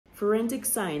Forensic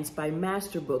Science by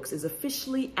MasterBooks is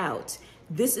officially out.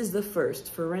 This is the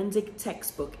first forensic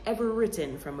textbook ever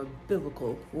written from a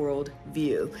biblical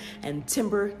worldview, and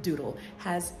Timber Doodle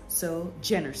has so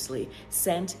generously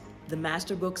sent the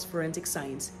MasterBooks Forensic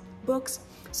Science books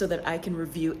so that I can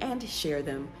review and share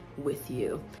them with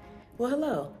you. Well,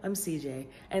 hello, I'm CJ,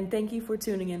 and thank you for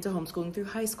tuning in to Homeschooling Through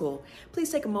High School.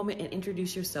 Please take a moment and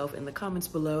introduce yourself in the comments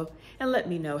below and let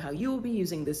me know how you will be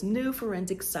using this new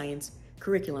forensic science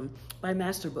curriculum by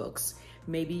MasterBooks.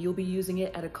 Maybe you'll be using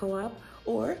it at a co-op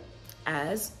or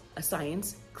as a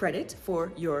science credit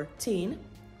for your teen,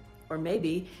 or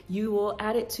maybe you will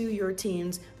add it to your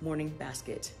teen's morning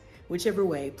basket. Whichever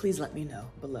way, please let me know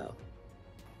below.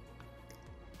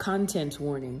 Content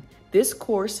warning. This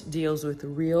course deals with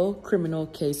real criminal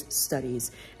case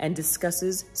studies and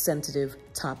discusses sensitive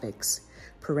topics.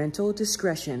 Parental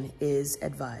discretion is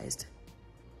advised.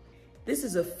 This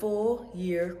is a full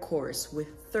year course with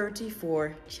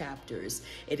 34 chapters.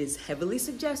 It is heavily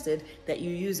suggested that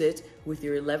you use it with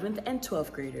your 11th and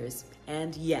 12th graders.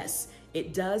 And yes,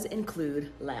 it does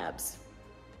include labs.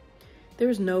 There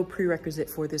is no prerequisite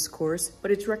for this course, but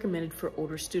it's recommended for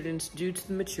older students due to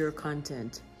the mature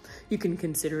content. You can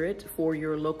consider it for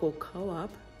your local co-op.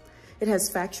 It has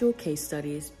factual case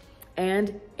studies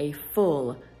and a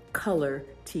full color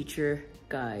teacher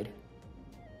guide.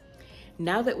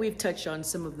 Now that we've touched on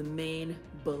some of the main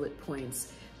bullet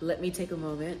points, let me take a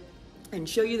moment and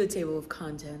show you the table of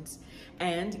contents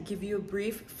and give you a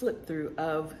brief flip through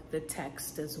of the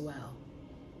text as well.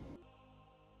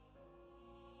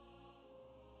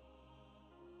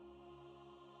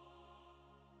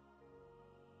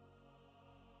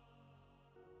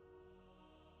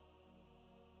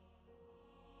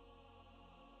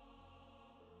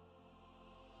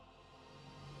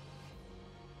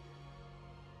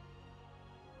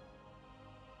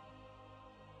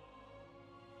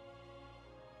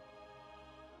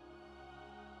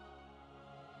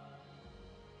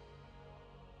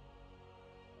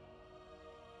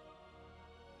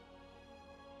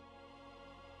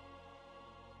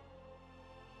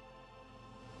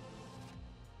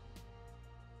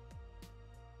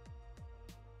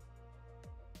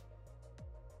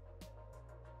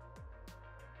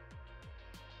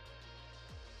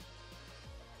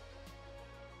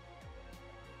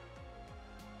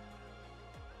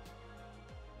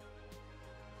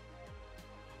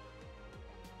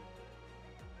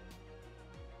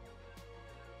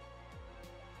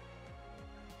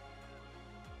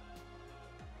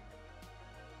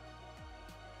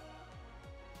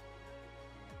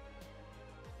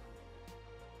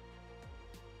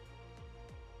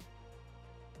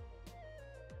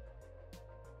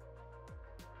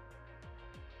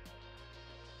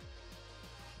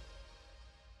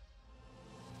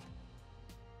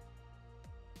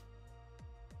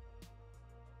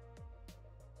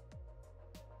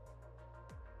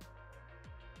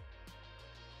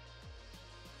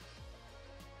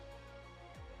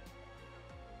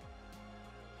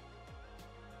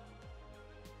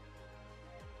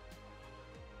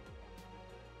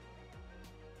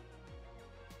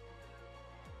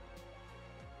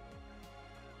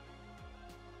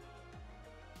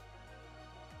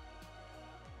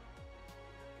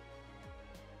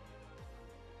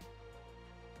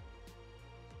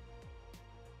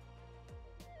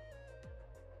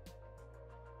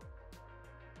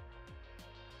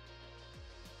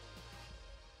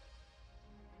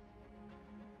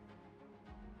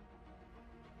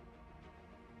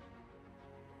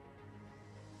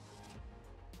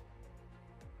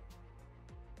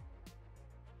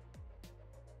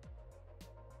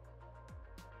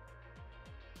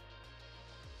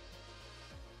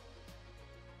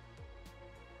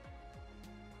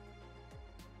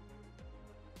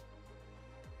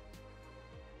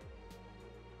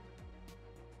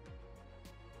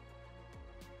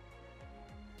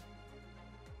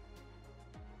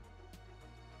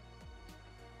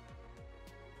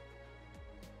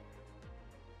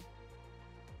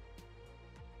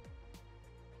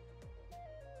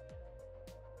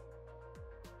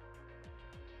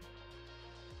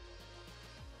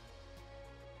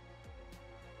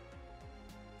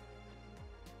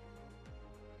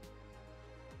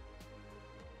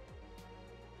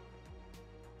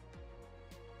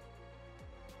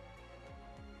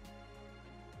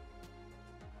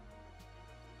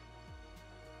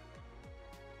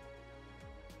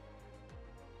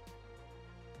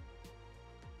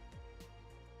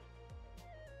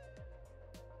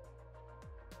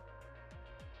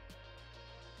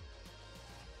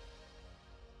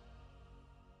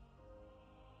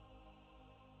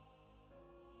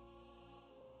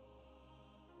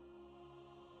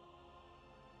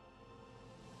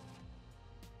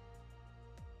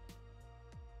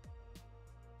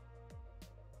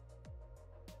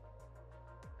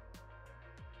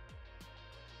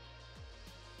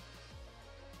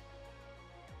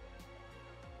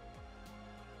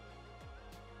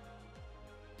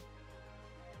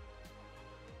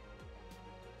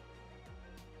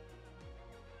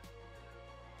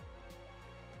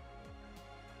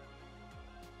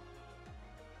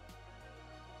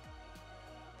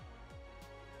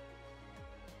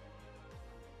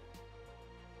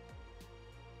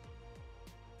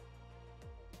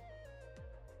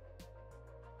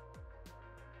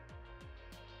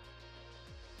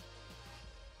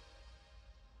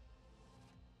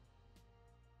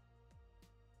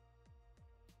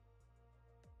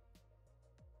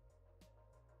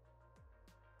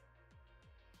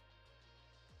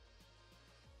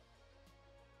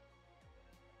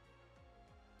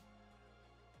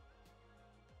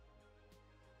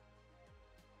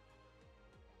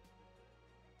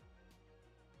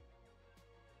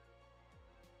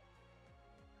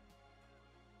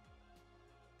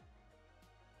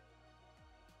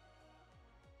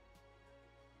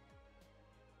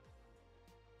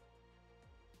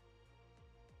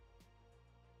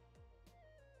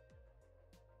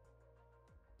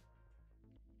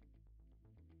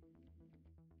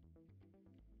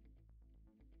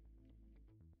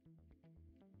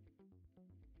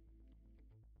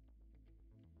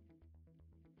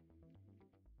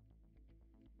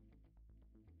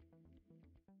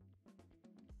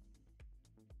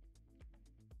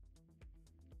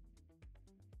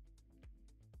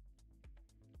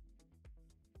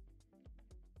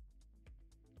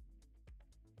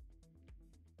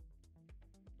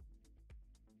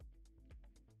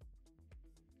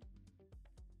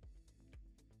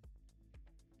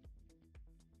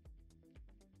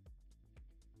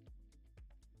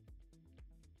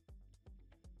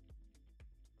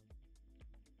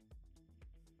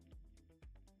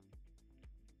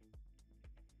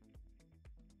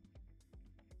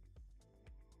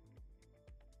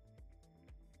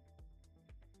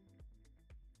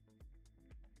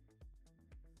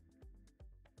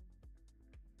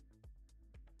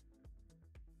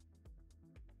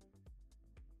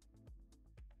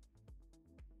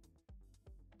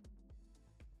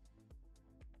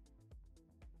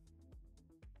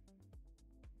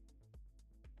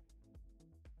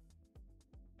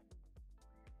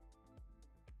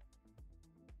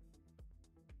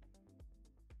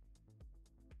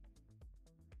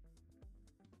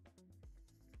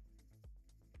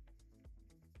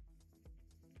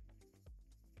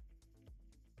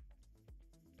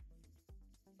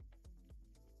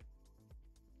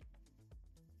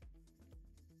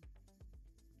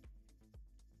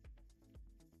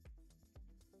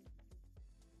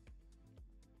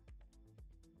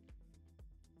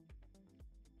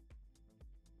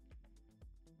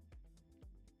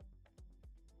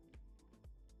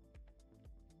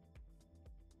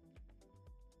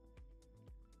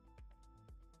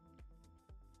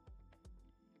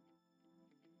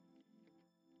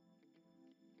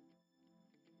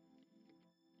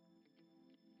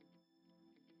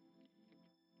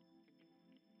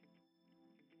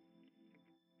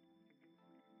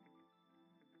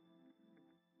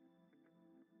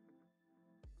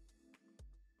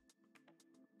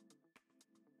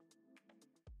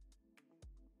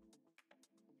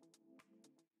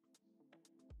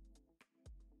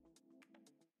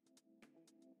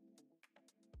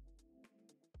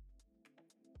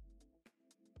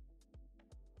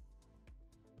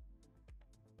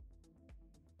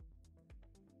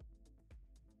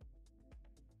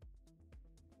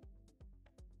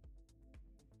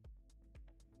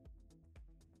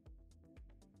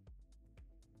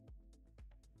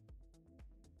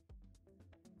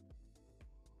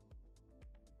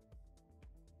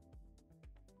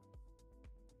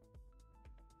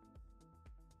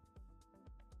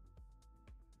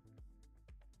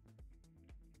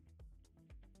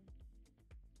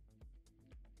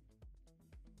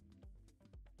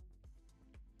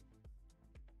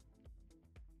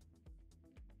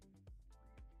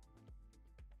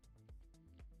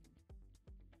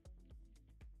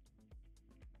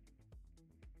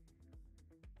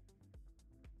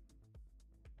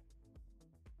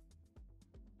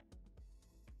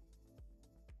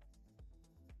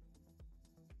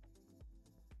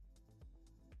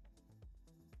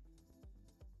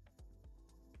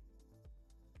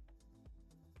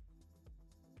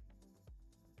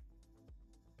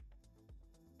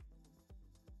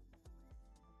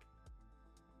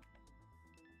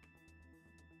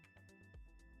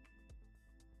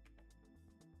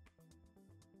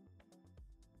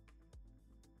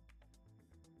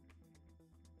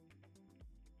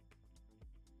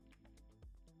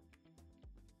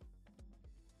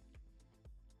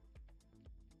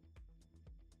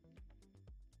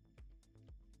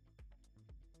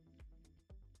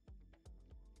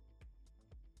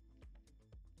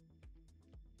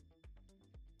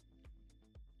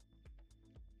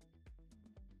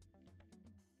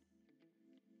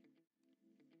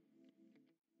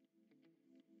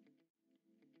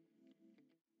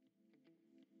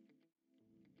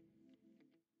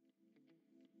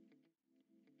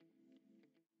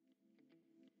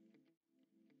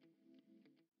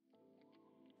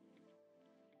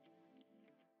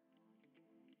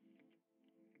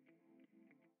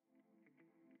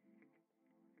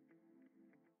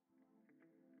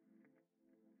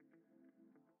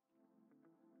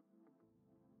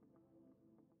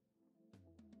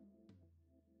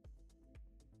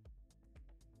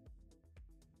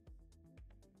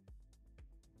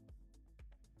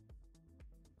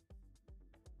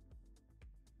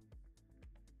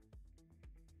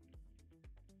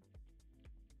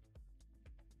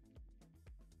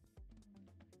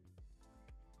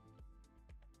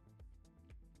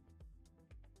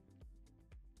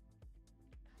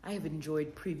 I have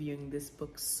enjoyed previewing this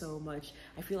book so much.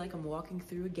 I feel like I'm walking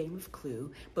through a game of Clue,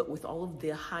 but with all of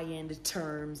the high-end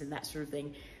terms and that sort of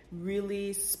thing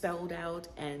really spelled out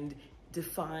and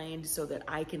defined so that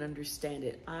I can understand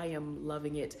it. I am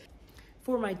loving it.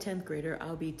 For my 10th grader,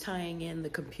 I'll be tying in the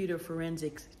computer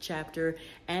forensics chapter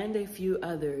and a few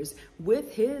others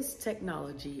with his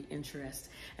technology interest,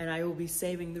 and I will be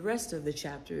saving the rest of the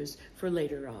chapters for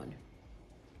later on.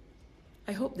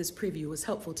 I hope this preview was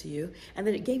helpful to you and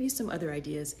that it gave you some other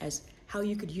ideas as how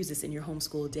you could use this in your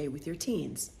homeschool day with your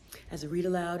teens, as a read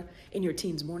aloud, in your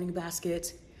teens' morning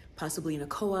basket, possibly in a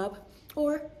co-op,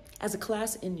 or as a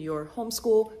class in your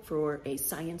homeschool for a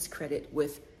science credit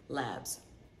with labs.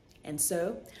 And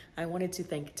so I wanted to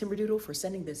thank Timberdoodle for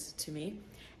sending this to me,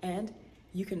 and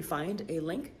you can find a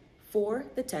link for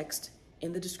the text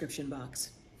in the description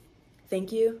box.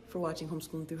 Thank you for watching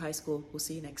Homeschooling Through High School. We'll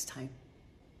see you next time.